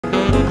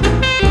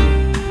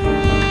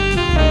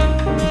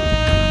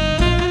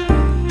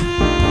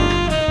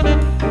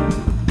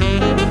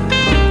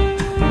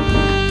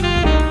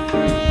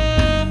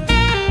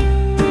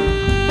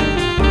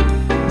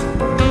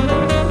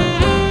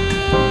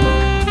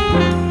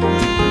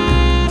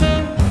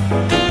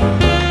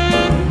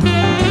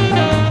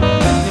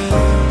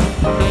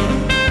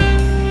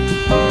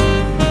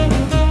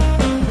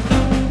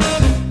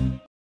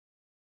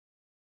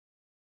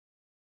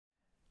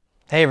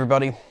Hey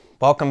everybody,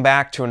 welcome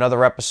back to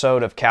another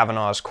episode of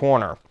Cavanaugh's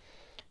Corner.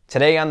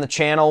 Today on the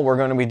channel we're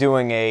going to be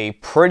doing a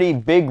pretty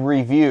big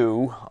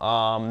review.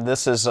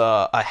 This is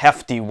a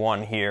hefty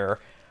one here,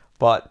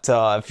 but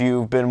if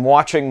you've been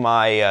watching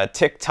my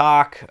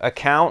TikTok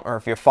account or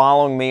if you're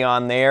following me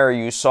on there,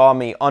 you saw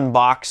me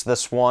unbox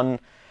this one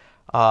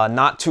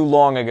not too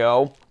long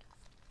ago.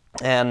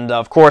 And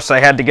of course I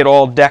had to get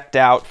all decked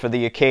out for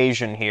the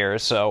occasion here,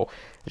 so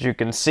as you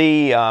can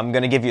see, I'm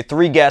going to give you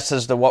 3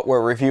 guesses to what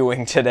we're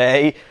reviewing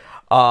today.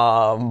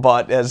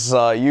 But as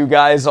you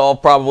guys all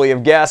probably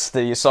have guessed,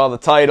 you saw the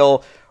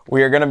title,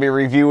 we are going to be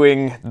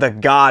reviewing The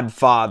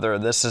Godfather.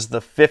 This is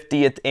the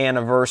 50th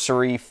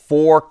anniversary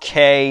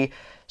 4K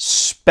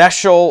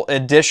special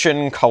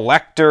edition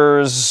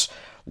collectors,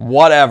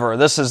 whatever.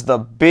 This is the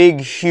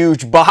big,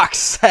 huge box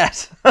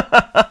set.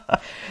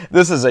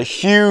 This is a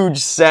huge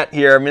set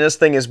here. I mean, this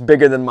thing is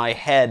bigger than my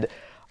head.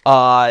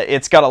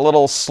 It's got a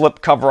little slip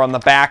cover on the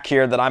back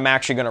here that I'm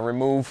actually going to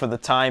remove for the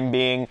time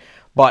being.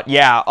 But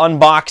yeah,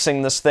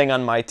 unboxing this thing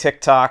on my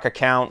TikTok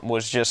account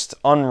was just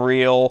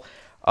unreal.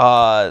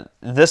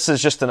 This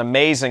is just an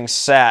amazing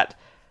set.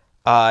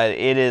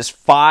 It is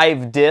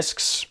 5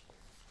 discs.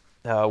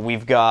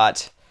 We've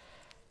got,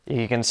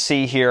 you can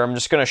see here, I'm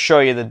just going to show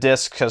you the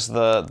disc because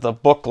the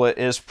booklet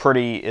is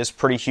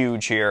pretty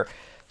huge here.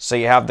 So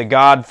you have The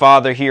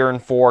Godfather here in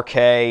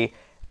 4K,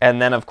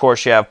 and then of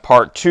course you have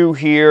part 2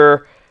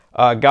 here.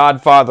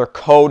 Godfather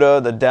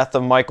Coda, The Death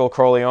of Michael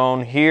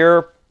Corleone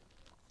here.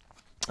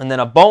 And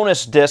then a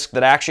bonus disc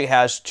that actually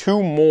has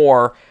 2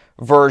 more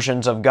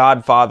versions of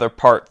Godfather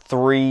Part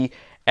 3,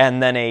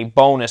 and then a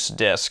bonus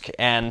disc.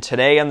 And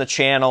today on the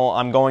channel,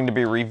 I'm going to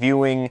be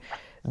reviewing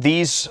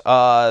these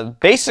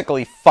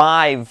basically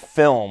 5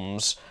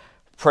 films,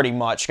 pretty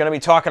much. Going to be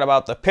talking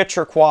about the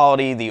picture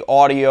quality, the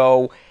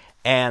audio,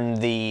 and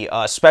the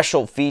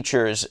special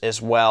features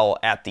as well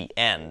at the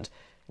end.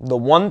 The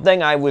one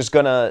thing I was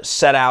going to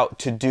set out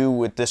to do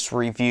with this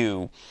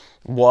review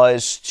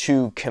was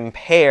to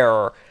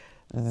compare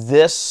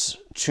this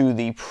to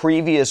the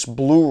previous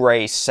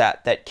Blu-ray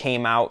set that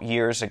came out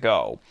years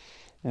ago.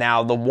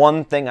 Now, the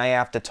one thing I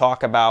have to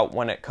talk about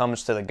when it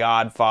comes to The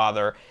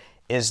Godfather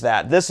is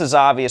that this has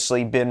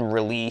obviously been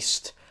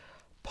released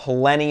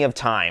plenty of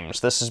times.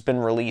 This has been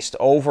released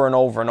over and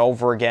over and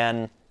over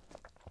again.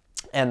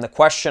 And the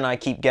question I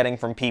keep getting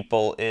from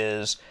people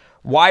is,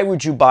 why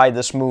would you buy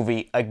this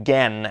movie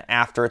again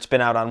after it's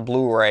been out on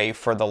Blu-ray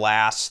for the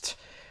last,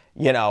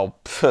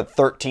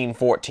 13,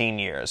 14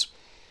 years?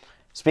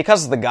 It's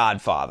because of The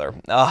Godfather.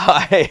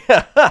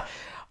 The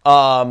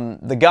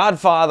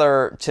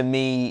Godfather, to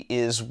me,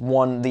 is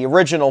the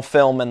original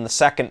film and the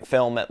second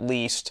film, at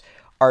least,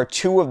 are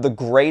 2 of the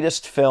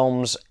greatest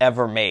films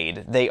ever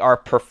made. They are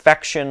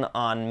perfection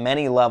on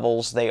many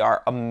levels. They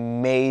are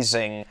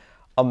amazing,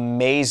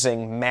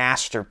 amazing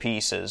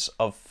masterpieces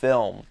of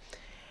film.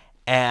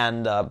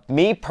 And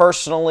me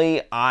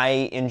personally,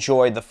 I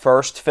enjoy the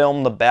first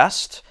film the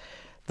best.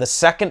 The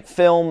second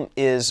film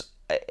is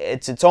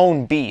its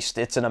own beast.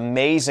 It's an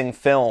amazing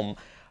film,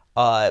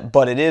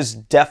 but it is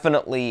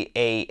definitely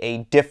a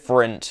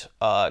different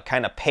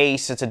kind of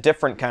pace. It's a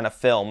different kind of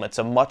film. It's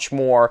a much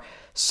more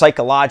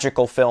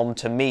psychological film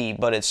to me,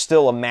 but it's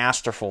still a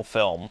masterful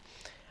film.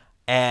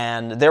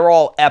 And they're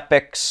all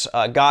epics.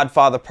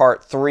 Godfather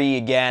Part 3,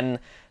 again,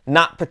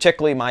 not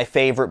particularly my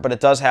favorite, but it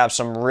does have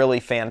some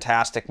really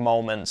fantastic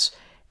moments.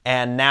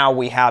 And now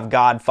we have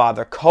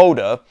Godfather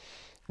Coda,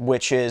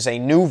 which is a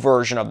new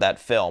version of that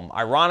film.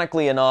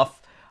 Ironically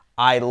enough,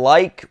 I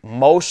like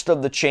most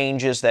of the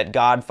changes that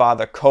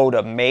Godfather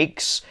Coda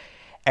makes,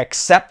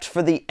 except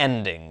for the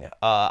ending.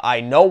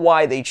 I know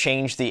why they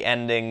changed the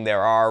ending.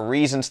 There are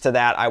reasons to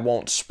that. I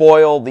won't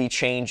spoil the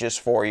changes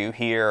for you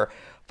here,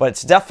 but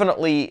it's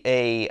definitely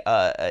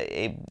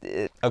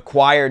a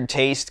acquired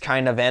taste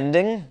kind of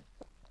ending.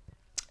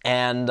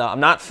 And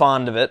I'm not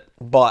fond of it,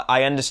 but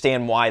I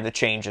understand why the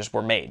changes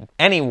were made.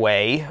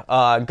 Anyway,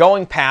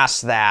 going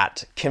past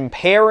that,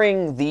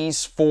 comparing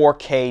these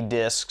 4K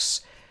discs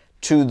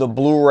to the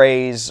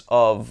Blu-rays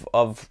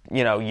of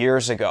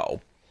years ago,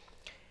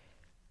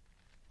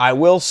 I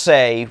will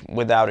say,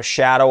 without a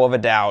shadow of a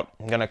doubt,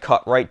 I'm going to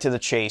cut right to the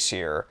chase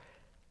here,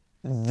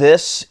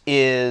 this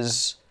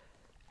is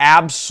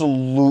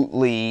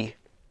absolutely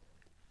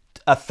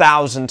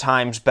 1,000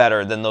 times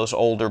better than those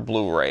older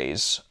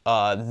Blu-rays.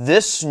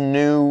 This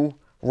new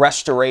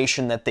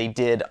restoration that they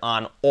did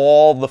on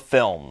all the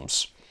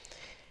films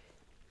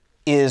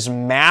is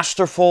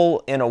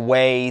masterful in a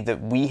way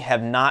that we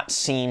have not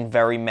seen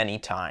very many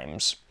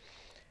times.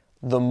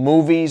 The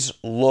movies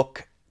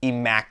look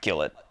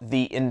immaculate.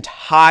 The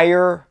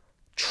entire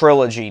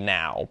trilogy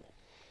now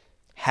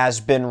has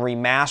been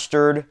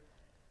remastered,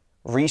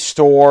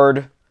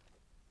 restored,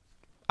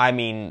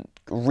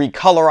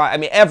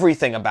 recolorized.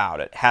 Everything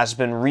about it has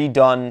been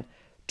redone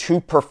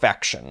to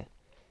perfection.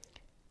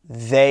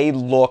 They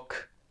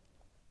look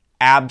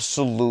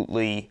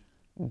absolutely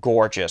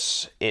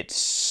gorgeous. It's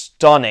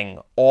stunning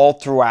all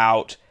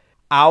throughout.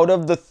 Out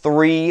of the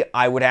 3,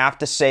 I would have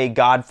to say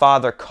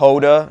Godfather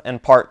Coda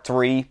and Part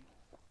 3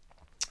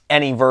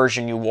 any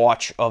version you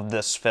watch of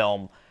this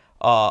film,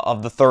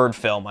 of the third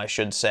film, I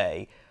should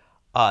say,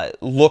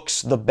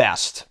 looks the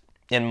best,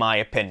 in my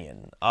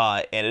opinion.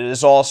 And it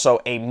is also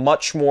a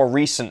much more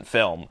recent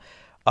film.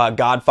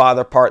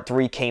 Godfather Part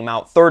 3 came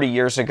out 30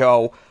 years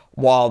ago,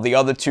 while the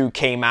other two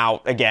came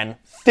out, again,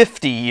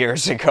 50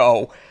 years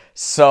ago.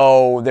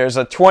 So there's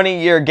a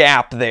 20-year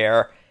gap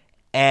there,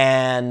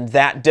 and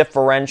that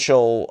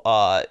differential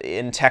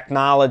in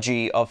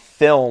technology of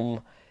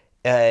film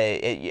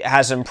it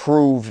has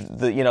improved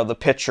the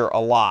picture a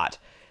lot.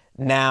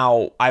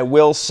 Now, I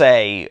will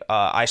say,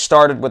 I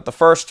started with the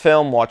first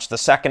film, watched the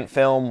second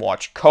film,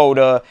 watched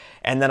Coda,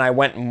 and then I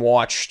went and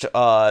watched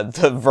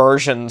the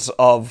versions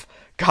of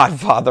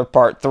Godfather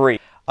Part 3.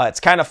 It's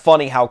kind of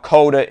funny how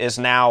Coda is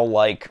now,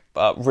 like,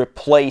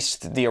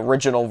 replaced the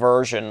original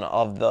version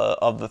of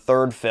the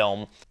third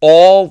film.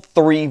 All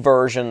three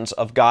versions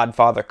of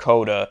Godfather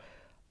Coda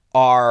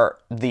are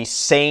the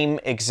same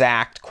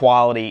exact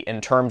quality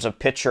in terms of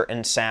picture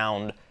and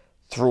sound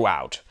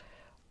throughout.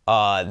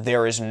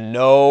 There's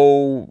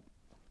no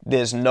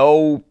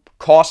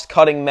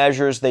cost-cutting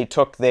measures they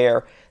took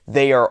there.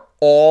 They are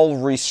all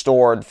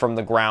restored from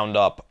the ground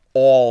up,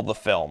 all the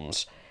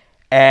films.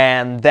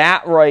 And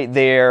that right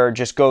there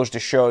just goes to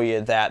show you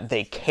that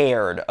they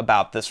cared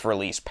about this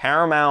release.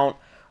 Paramount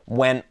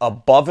went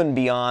above and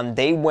beyond.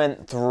 They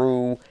went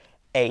through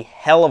a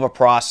hell of a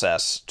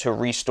process to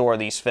restore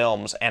these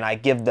films, and I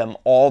give them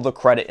all the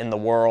credit in the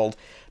world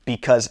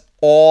because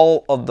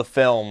all of the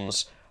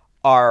films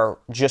are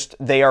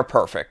they are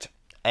perfect.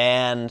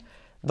 And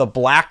the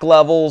black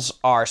levels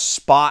are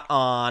spot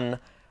on,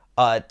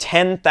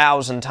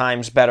 10,000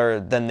 times better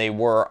than they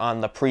were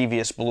on the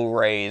previous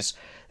Blu-rays.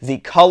 The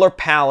color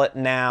palette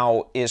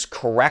now is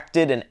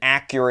corrected and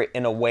accurate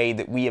in a way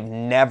that we have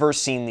never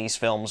seen these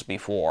films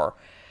before.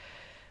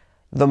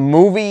 The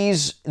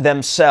movies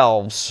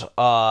themselves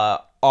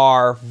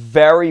are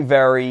very,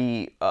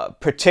 very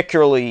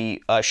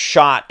particularly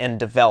shot and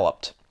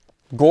developed.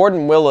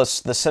 Gordon Willis,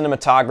 the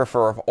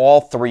cinematographer of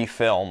all three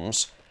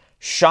films,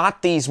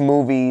 shot these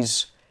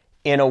movies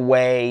in a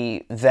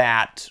way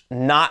that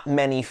not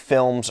many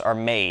films are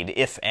made,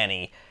 if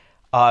any.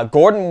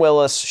 Gordon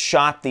Willis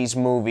shot these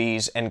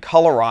movies and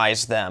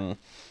colorized them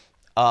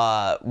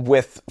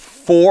with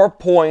 4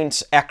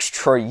 points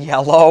extra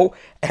yellow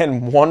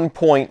and 1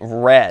 point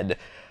red,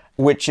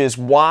 which is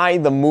why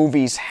the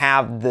movies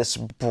have this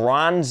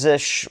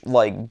bronzish,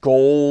 like,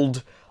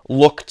 gold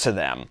look to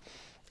them.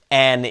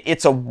 And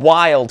it's a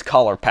wild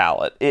color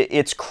palette.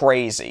 It's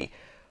crazy.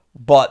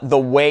 But the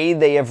way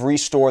they have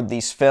restored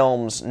these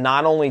films,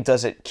 not only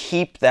does it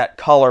keep that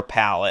color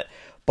palette,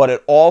 but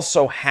it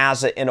also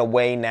has it in a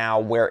way now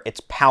where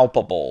it's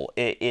palpable.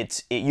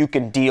 You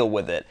can deal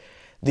with it.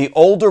 The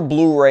older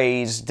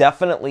Blu-rays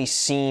definitely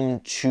seem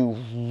to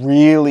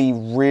really,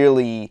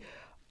 really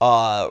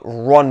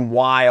run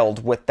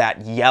wild with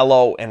that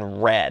yellow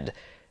and red.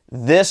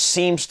 This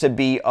seems to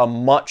be a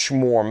much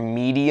more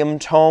medium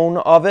tone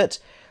of it.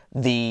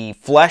 The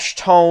flesh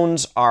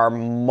tones are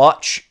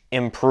much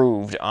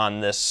improved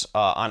on this,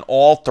 on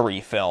all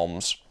three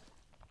films.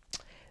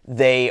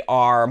 They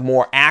are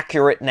more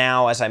accurate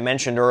now. As I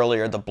mentioned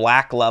earlier, the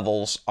black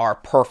levels are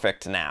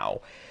perfect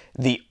now.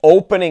 The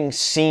opening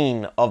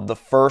scene of the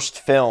first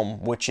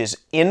film, which is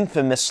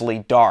infamously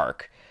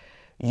dark,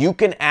 you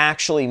can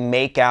actually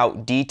make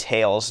out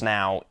details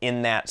now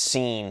in that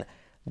scene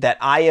that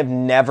I have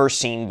never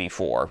seen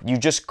before. You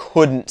just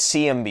couldn't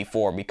see them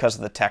before because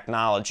of the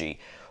technology.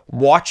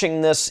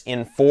 Watching this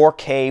in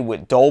 4K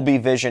with Dolby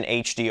Vision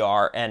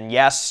HDR, and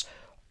yes,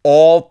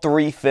 all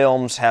three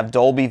films have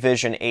Dolby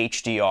Vision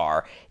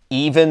HDR.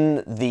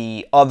 Even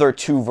the other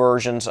two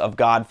versions of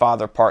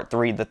Godfather Part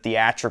 3, the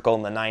theatrical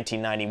and the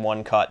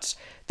 1991 cuts,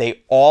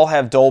 they all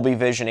have Dolby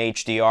Vision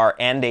HDR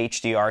and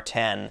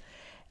HDR10.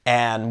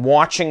 And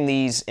watching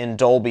these in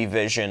Dolby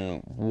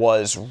Vision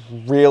was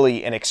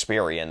really an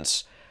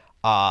experience.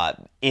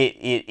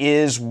 It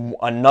is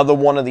another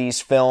one of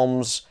these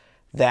films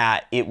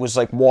that it was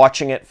like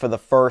watching it for the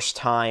first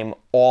time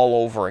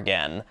all over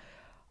again.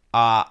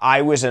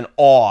 I was in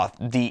awe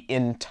the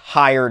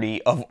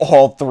entirety of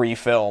all three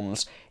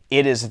films.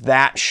 It is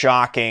that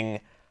shocking.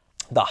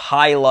 The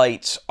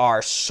highlights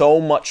are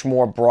so much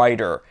more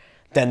brighter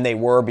than they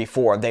were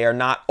before. They are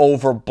not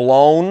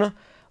overblown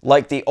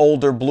like the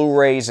older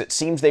Blu-rays. It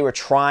seems they were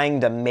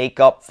trying to make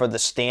up for the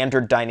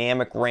standard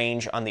dynamic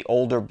range on the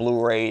older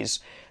Blu-rays.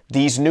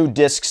 These new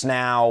discs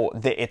now,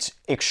 it's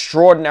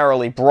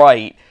extraordinarily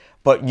bright,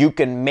 but you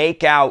can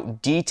make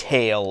out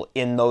detail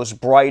in those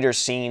brighter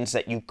scenes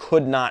that you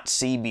could not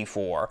see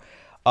before.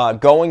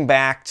 Going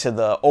back to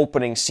the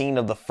opening scene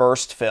of the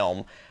first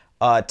film,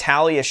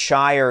 Talia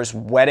Shire's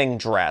wedding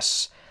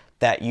dress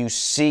that you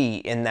see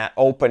in that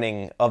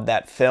opening of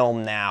that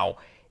film now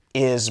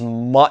is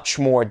much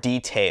more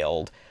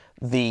detailed.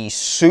 The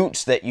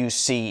suits that you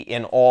see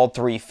in all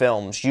three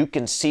films, you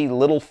can see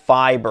little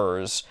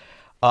fibers.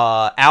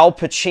 Al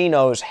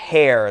Pacino's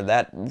hair,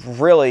 that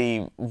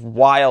really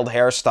wild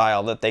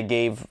hairstyle that they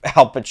gave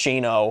Al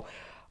Pacino,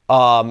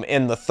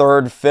 in the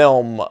third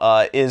film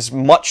is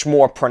much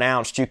more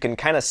pronounced. You can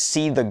kind of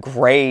see the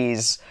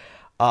grays.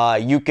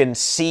 You can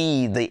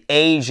see the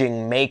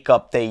aging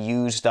makeup they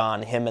used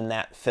on him in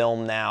that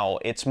film now.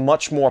 It's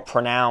much more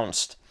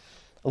pronounced.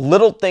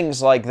 Little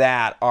things like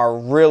that are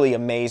really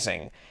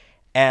amazing.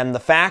 And the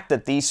fact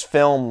that these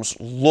films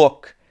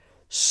look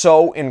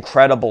so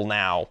incredible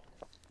now,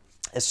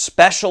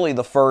 especially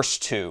the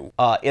first two.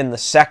 In the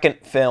second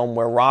film,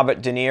 where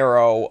Robert De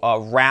Niro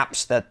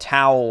wraps the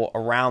towel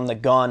around the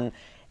gun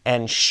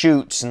and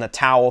shoots, and the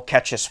towel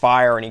catches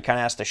fire and he kind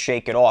of has to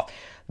shake it off.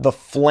 The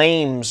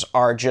flames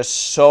are just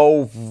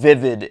so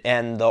vivid,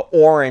 and the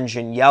orange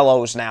and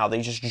yellows now,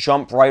 they just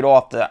jump right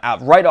off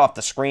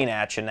the screen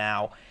at you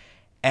now.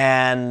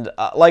 And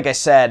like I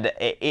said,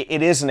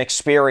 it is an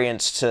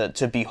experience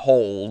to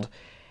behold.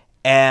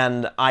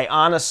 And I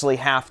honestly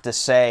have to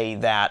say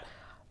that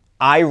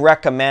I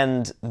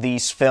recommend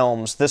these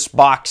films. This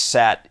box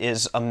set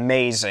is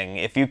amazing.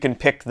 If you can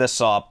pick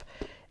this up,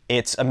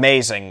 it's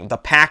amazing. The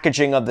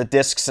packaging of the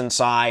discs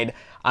inside,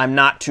 I'm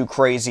not too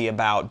crazy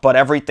about, but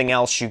everything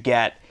else you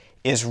get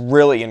is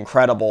really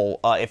incredible.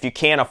 If you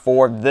can't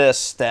afford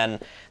this, then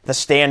the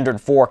standard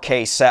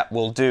 4K set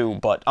will do,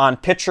 but on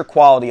picture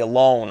quality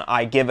alone,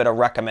 I give it a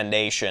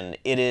recommendation.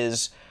 It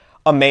is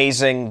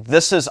amazing.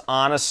 This is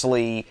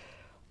honestly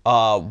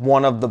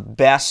one of the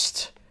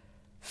best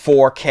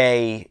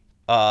 4K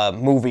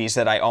movies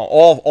that I own.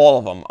 All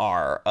of them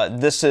are.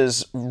 This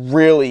is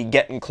really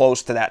getting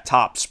close to that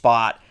top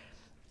spot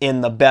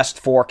in the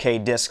best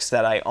 4K discs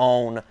that I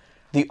own.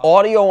 The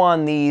audio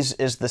on these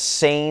is the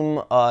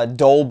same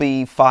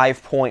Dolby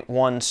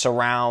 5.1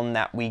 surround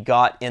that we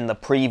got in the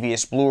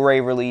previous Blu-ray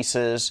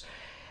releases.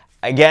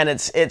 Again,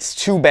 it's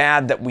too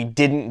bad that we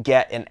didn't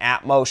get an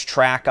Atmos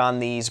track on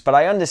these, but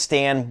I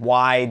understand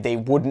why they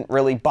wouldn't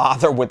really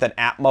bother with an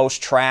Atmos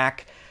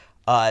track.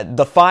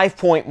 The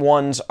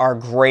 5.1s are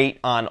great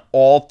on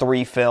all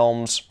three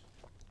films.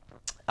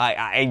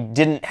 I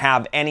didn't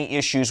have any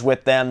issues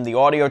with them. The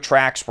audio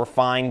tracks were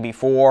fine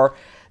before.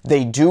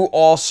 They do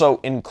also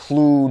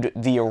include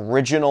the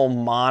original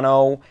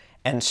mono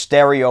and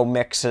stereo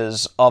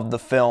mixes of the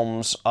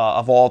films,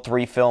 of all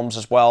three films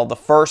as well. The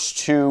first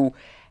two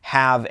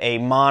have a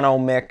mono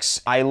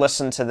mix. I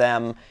listened to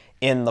them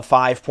in the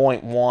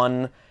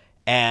 5.1,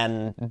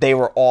 and they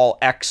were all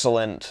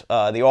excellent.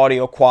 The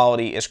audio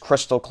quality is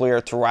crystal clear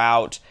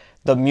throughout.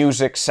 The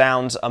music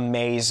sounds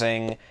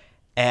amazing,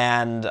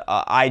 and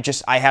I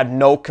had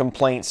no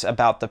complaints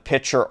about the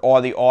picture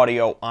or the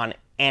audio on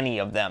any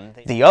of them.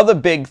 The other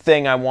big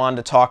thing I wanted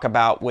to talk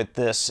about with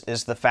this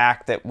is the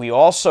fact that we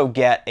also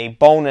get a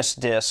bonus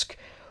disc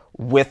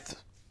with,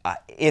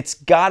 it's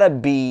gotta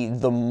be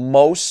the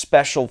most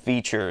special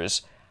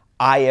features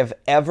I have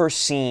ever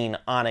seen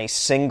on a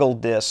single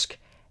disc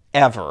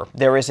ever.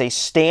 There is a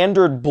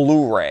standard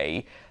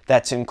Blu-ray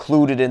that's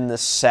included in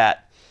this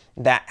set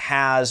that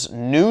has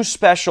new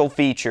special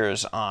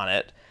features on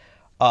it.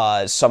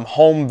 Some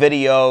home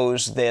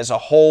videos. There's a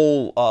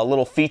whole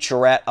little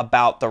featurette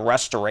about the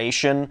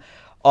restoration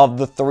of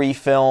the three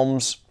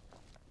films.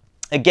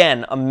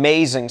 Again,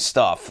 amazing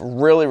stuff.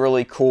 Really,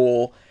 really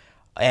cool.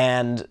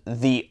 And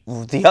the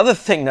other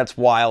thing that's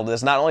wild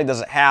is not only does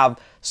it have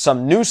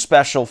some new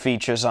special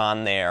features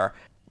on there,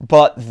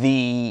 but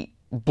the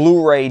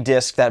Blu-ray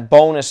disc, that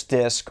bonus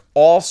disc,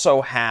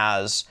 also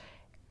has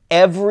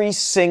every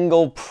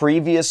single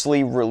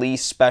previously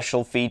released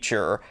special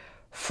feature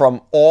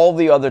from all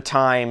the other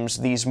times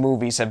these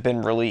movies have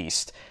been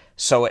released.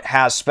 So it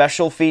has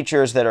special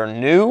features that are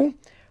new,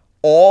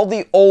 all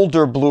the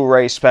older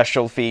Blu-ray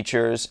special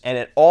features, and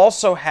it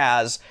also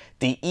has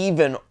the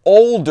even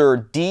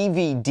older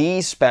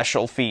DVD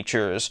special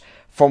features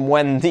from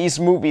when these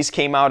movies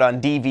came out on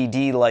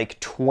DVD like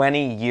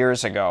 20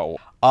 years ago.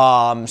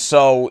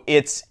 So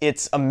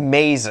it's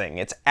amazing.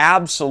 It's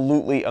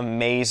absolutely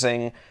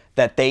amazing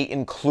that they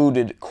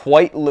included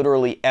quite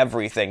literally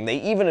everything.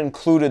 They even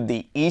included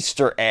the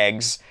Easter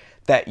eggs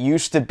that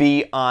used to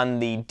be on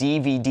the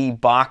DVD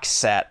box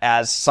set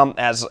as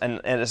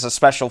a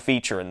special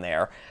feature in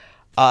there.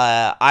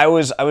 I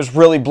was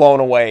really blown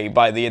away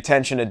by the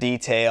attention to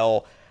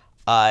detail.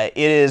 It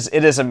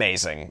is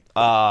amazing.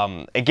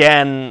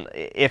 Again,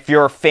 if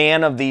you're a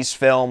fan of these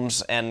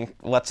films, and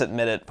let's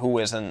admit it, who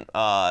isn't?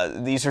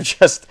 These are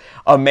just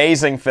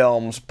amazing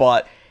films,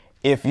 but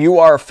if you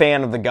are a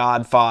fan of The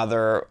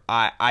Godfather,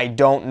 I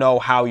don't know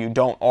how you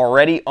don't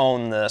already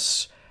own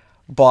this,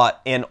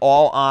 but in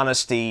all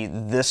honesty,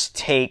 this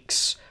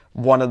takes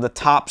one of the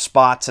top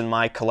spots in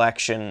my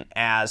collection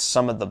as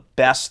some of the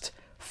best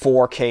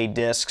 4K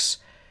discs.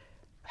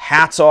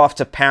 Hats off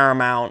to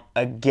Paramount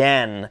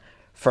again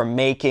for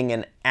making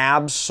an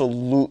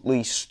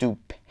absolutely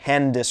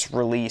stupendous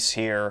release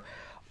here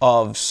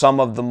of some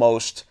of the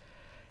most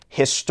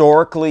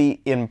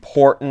historically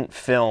important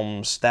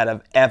films that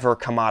have ever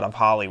come out of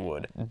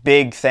Hollywood.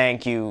 Big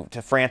thank you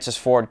to Francis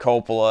Ford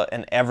Coppola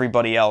and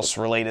everybody else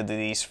related to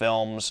these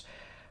films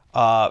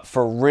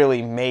for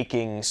really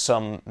making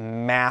some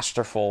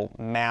masterful,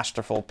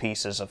 masterful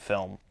pieces of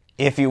film.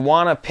 If you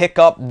want to pick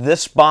up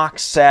this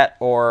box set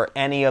or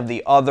any of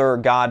the other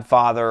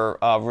Godfather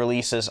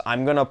releases,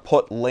 I'm going to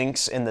put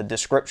links in the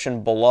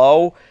description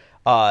below.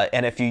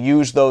 And if you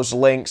use those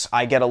links,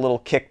 I get a little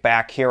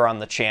kickback here on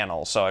the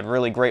channel. So I'd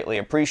really greatly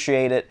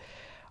appreciate it.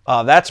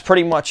 That's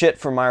pretty much it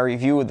for my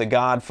review of The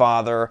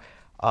Godfather.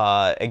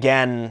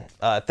 Again,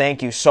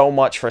 thank you so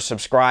much for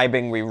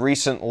subscribing. We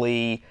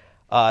recently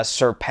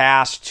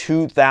surpassed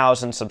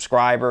 2,000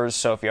 subscribers.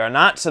 So if you are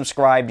not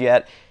subscribed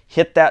yet,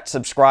 hit that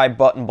subscribe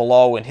button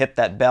below and hit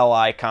that bell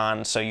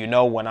icon so you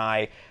know when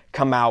I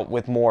come out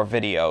with more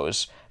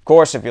videos. Of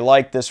course, if you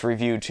like this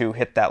review too,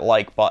 hit that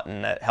like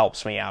button. That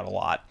helps me out a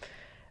lot.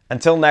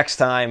 Until next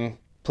time,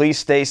 please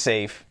stay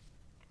safe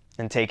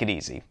and take it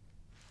easy.